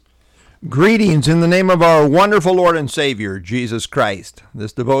Greetings in the name of our wonderful Lord and Savior, Jesus Christ.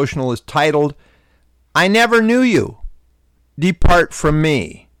 This devotional is titled, I Never Knew You. Depart from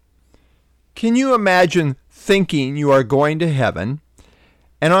me. Can you imagine thinking you are going to heaven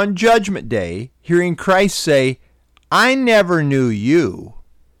and on Judgment Day hearing Christ say, I never knew you.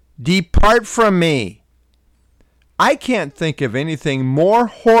 Depart from me. I can't think of anything more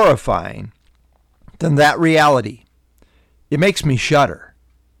horrifying than that reality. It makes me shudder.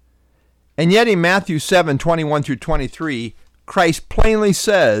 And yet in Matthew 7:21 through 23, Christ plainly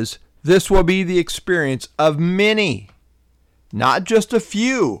says this will be the experience of many, not just a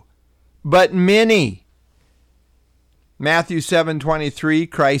few, but many. Matthew 7:23,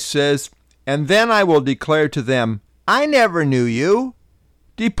 Christ says, and then I will declare to them, I never knew you.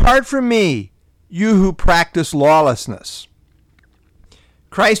 Depart from me, you who practice lawlessness.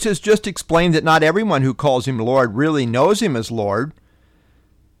 Christ has just explained that not everyone who calls him Lord really knows him as Lord.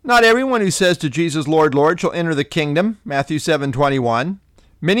 Not everyone who says to Jesus, Lord, Lord, shall enter the kingdom, Matthew 7:21.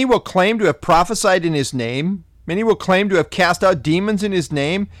 Many will claim to have prophesied in his name. Many will claim to have cast out demons in his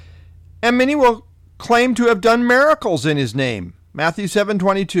name. And many will claim to have done miracles in his name, Matthew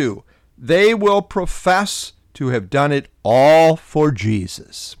 7:22. They will profess to have done it all for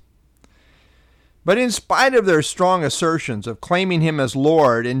Jesus. But in spite of their strong assertions of claiming him as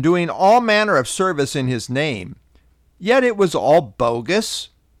Lord and doing all manner of service in his name, yet it was all bogus.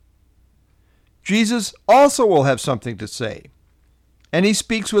 Jesus also will have something to say, and he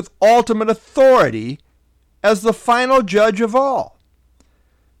speaks with ultimate authority as the final judge of all.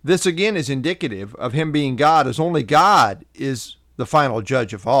 This again is indicative of him being God, as only God is the final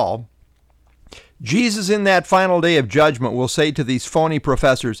judge of all. Jesus in that final day of judgment will say to these phony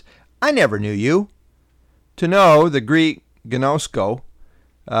professors, I never knew you. To know, the Greek gnosko,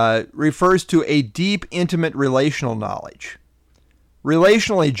 refers to a deep, intimate relational knowledge.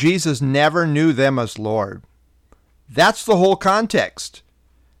 Relationally, Jesus never knew them as Lord. That's the whole context.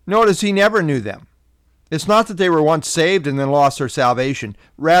 Notice he never knew them. It's not that they were once saved and then lost their salvation.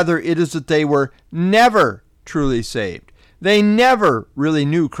 Rather, it is that they were never truly saved. They never really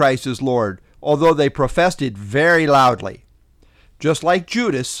knew Christ as Lord, although they professed it very loudly. Just like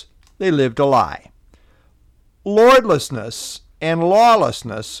Judas, they lived a lie. Lordlessness and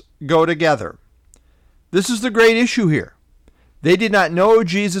lawlessness go together. This is the great issue here. They did not know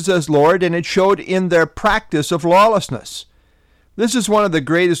Jesus as Lord, and it showed in their practice of lawlessness. This is one of the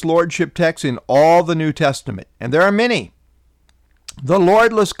greatest lordship texts in all the New Testament, and there are many. The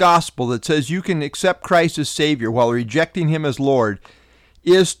Lordless gospel that says you can accept Christ as Savior while rejecting him as Lord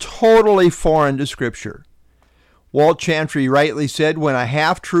is totally foreign to Scripture. Walt Chantry rightly said, when a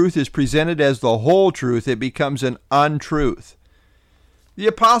half-truth is presented as the whole truth, it becomes an untruth. The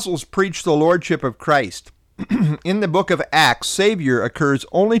apostles preached the lordship of Christ. In the book of Acts, Savior occurs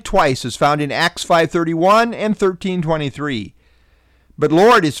only twice, as found in Acts 5:31 and 13:23. But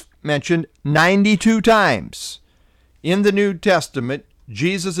Lord is mentioned 92 times. In the New Testament,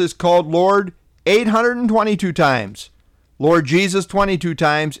 Jesus is called Lord 822 times, Lord Jesus 22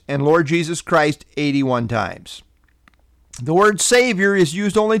 times, and Lord Jesus Christ 81 times. The word Savior is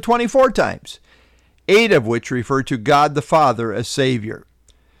used only 24 times, 8 of which refer to God the Father as Savior.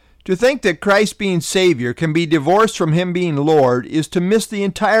 To think that Christ being Savior can be divorced from him being Lord is to miss the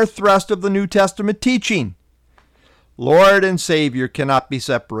entire thrust of the New Testament teaching. Lord and Savior cannot be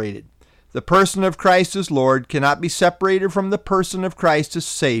separated. The person of Christ as Lord cannot be separated from the person of Christ as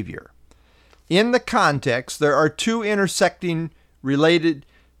Savior. In the context, there are two intersecting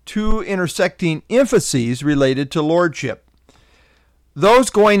emphases related to lordship. Those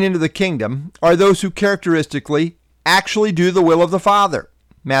going into the kingdom are those who characteristically actually do the will of the Father.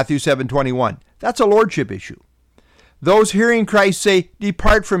 Matthew 7:21. That's a lordship issue. Those hearing Christ say,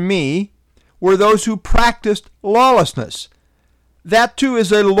 depart from me, were those who practiced lawlessness. That too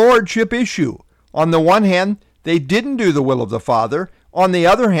is a lordship issue. On the one hand, they didn't do the will of the Father. On the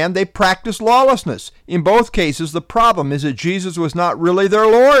other hand, they practiced lawlessness. In both cases, the problem is that Jesus was not really their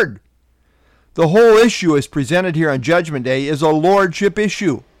Lord. The whole issue as presented here on Judgment Day is a lordship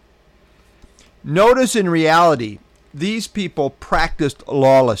issue. Notice in reality, these people practiced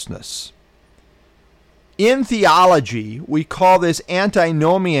lawlessness. In theology, we call this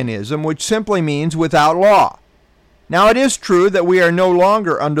antinomianism, which simply means without law. Now, it is true that we are no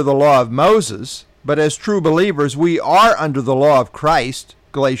longer under the law of Moses, but as true believers, we are under the law of Christ,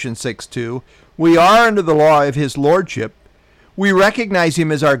 Galatians 6:2. We are under the law of his lordship. We recognize him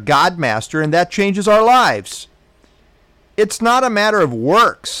as our God master, and that changes our lives. It's not a matter of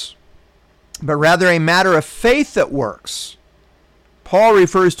works, but rather a matter of faith that works. Paul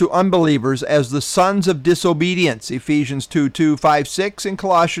refers to unbelievers as the sons of disobedience, Ephesians 2:2, 5:6, and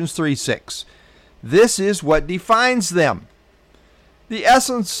Colossians 3:6. This is what defines them. The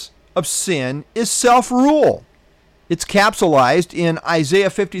essence of sin is self-rule. It's capsulized in Isaiah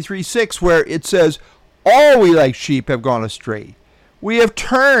 53:6, where it says, "All we like sheep have gone astray. We have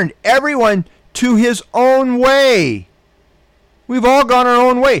turned everyone to his own way." We've all gone our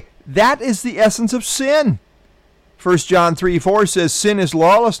own way. That is the essence of sin. 1 John 3:4 says, "Sin is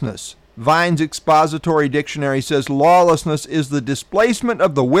lawlessness." Vine's Expository Dictionary says, "Lawlessness is the displacement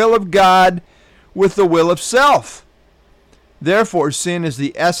of the will of God with the will of self." Therefore, sin is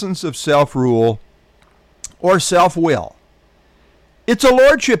the essence of self-rule or self-will. It's a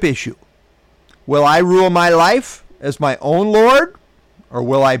lordship issue. Will I rule my life as my own Lord, or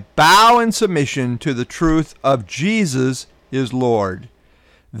will I bow in submission to the truth of Jesus is Lord?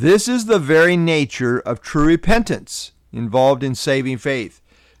 This is the very nature of true repentance involved in saving faith.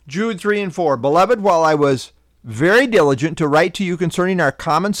 Jude 3:4, "Beloved, while I was very diligent to write to you concerning our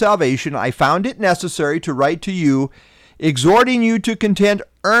common salvation, I found it necessary to write to you, exhorting you to contend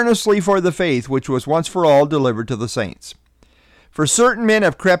earnestly for the faith which was once for all delivered to the saints. For certain men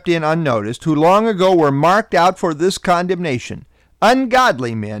have crept in unnoticed, who long ago were marked out for this condemnation,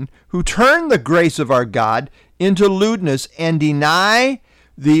 ungodly men who turn the grace of our God into lewdness and deny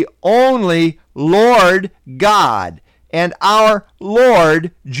the only Lord God and our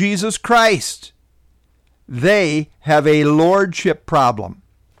Lord Jesus Christ." They have a lordship problem.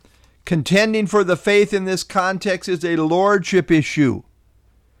 Contending for the faith in this context is a lordship issue.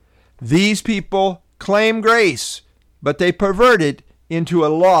 These people claim grace, but they pervert it into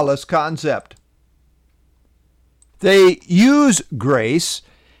a lawless concept. They use grace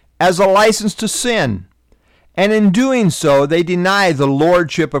as a license to sin, and in doing so, they deny the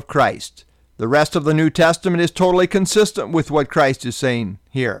lordship of Christ. The rest of the New Testament is totally consistent with what Christ is saying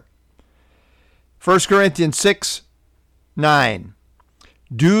here. 1 Corinthians 6:9.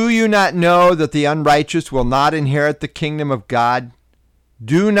 "Do you not know that the unrighteous will not inherit the kingdom of God?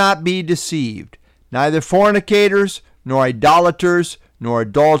 Do not be deceived. Neither fornicators, nor idolaters, nor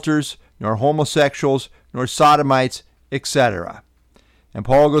adulterers, nor homosexuals, nor sodomites, etc." And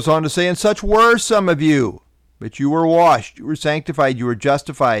Paul goes on to say, "And such were some of you, but you were washed, you were sanctified, you were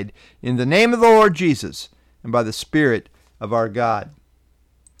justified in the name of the Lord Jesus and by the Spirit of our God."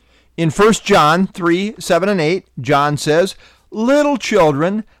 In 1 John 3:7 and 8, John says, "Little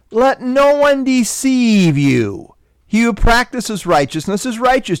children, let no one deceive you. He who practices righteousness is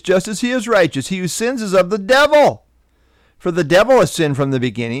righteous, just as he is righteous. He who sins is of the devil. For the devil has sinned from the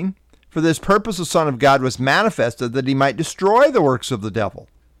beginning. For this purpose the Son of God was manifested, that he might destroy the works of the devil."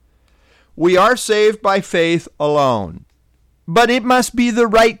 We are saved by faith alone, but it must be the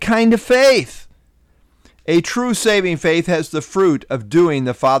right kind of faith. A true saving faith has the fruit of doing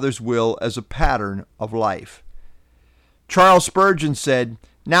the Father's will as a pattern of life. Charles Spurgeon said,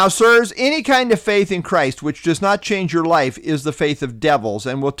 "Now, sirs, any kind of faith in Christ which does not change your life is the faith of devils,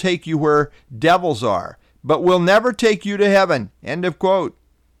 and will take you where devils are, but will never take you to heaven." End of quote.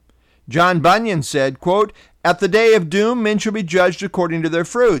 John Bunyan said, quote, "At the day of doom, men shall be judged according to their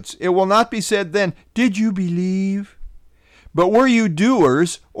fruits. It will not be said then, 'Did you believe?' but 'Were you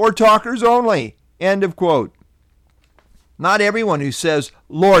doers or talkers only?'" End of quote. Not everyone who says,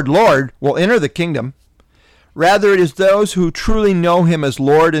 "Lord, Lord," will enter the kingdom. Rather, it is those who truly know him as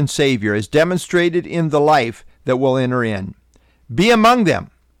Lord and Savior, as demonstrated in the life, that will enter in. Be among them.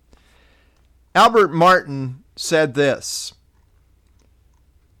 Albert Martin said this,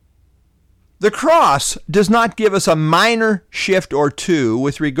 "The cross does not give us a minor shift or two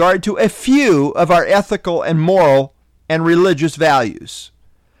with regard to a few of our ethical and moral and religious values.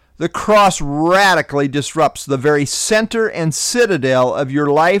 The cross radically disrupts the very center and citadel of your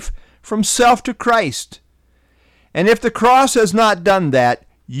life from self to Christ. And if the cross has not done that,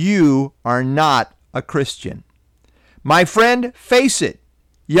 you are not a Christian. My friend, face it.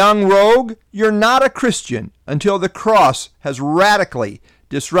 Young rogue, you're not a Christian until the cross has radically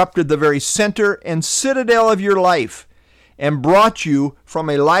disrupted the very center and citadel of your life and brought you from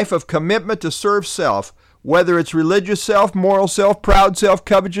a life of commitment to serve self, whether it's religious self, moral self, proud self,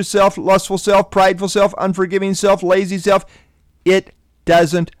 covetous self, lustful self, prideful self, unforgiving self, lazy self. It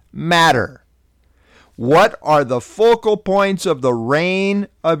doesn't matter. What are the focal points of the reign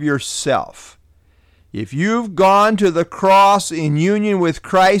of yourself? If you've gone to the cross in union with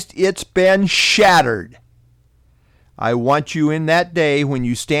Christ, it's been shattered. I want you in that day when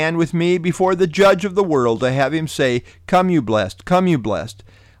you stand with me before the judge of the world to have him say, "Come you blessed, come you blessed.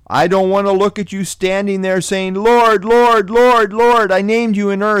 I don't want to look at you standing there saying, Lord, Lord, Lord, Lord, I named you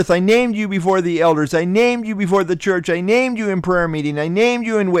in earth. I named you before the elders. I named you before the church. I named you in prayer meeting. I named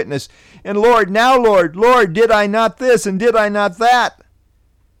you in witness. And Lord, now, Lord, Lord, did I not this and did I not that?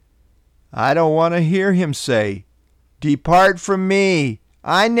 I don't want to hear him say, depart from me.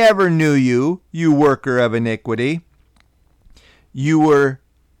 I never knew you, you worker of iniquity. You were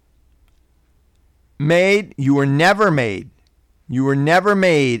never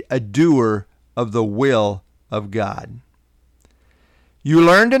made a doer of the will of God. You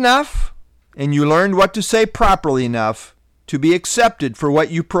learned enough, and you learned what to say properly enough to be accepted for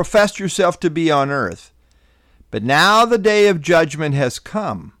what you professed yourself to be on earth. But now the day of judgment has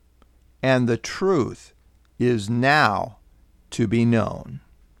come, and the truth is now to be known.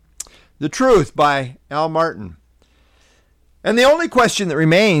 The Truth by Al Martin. And the only question that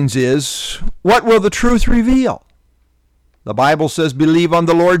remains is, what will the truth reveal? The Bible says, believe on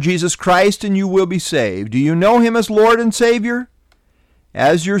the Lord Jesus Christ and you will be saved. Do you know him as Lord and Savior?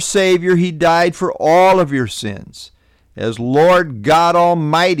 As your Savior, he died for all of your sins. As Lord God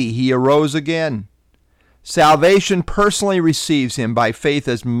Almighty, he arose again. Salvation personally receives him by faith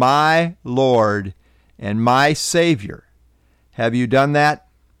as my Lord and my Savior. Have you done that?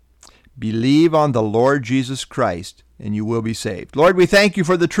 Believe on the Lord Jesus Christ and you will be saved. Lord, we thank you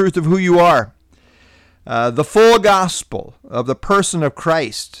for the truth of who you are. The full gospel of the person of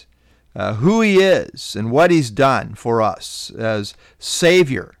Christ, who he is and what he's done for us as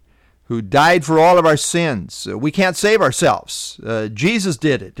Savior, who died for all of our sins. We can't save ourselves. Jesus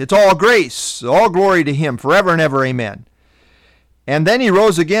did it. It's all grace, all glory to him forever and ever. Amen. And then he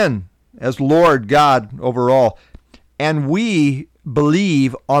rose again as Lord God over all. And we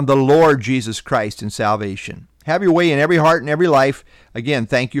believe on the Lord Jesus Christ in salvation. Have your way in every heart and every life. Again,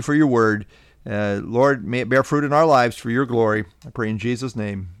 thank you for your word. Lord, may it bear fruit in our lives for your glory. I pray in Jesus'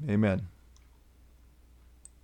 name. Amen.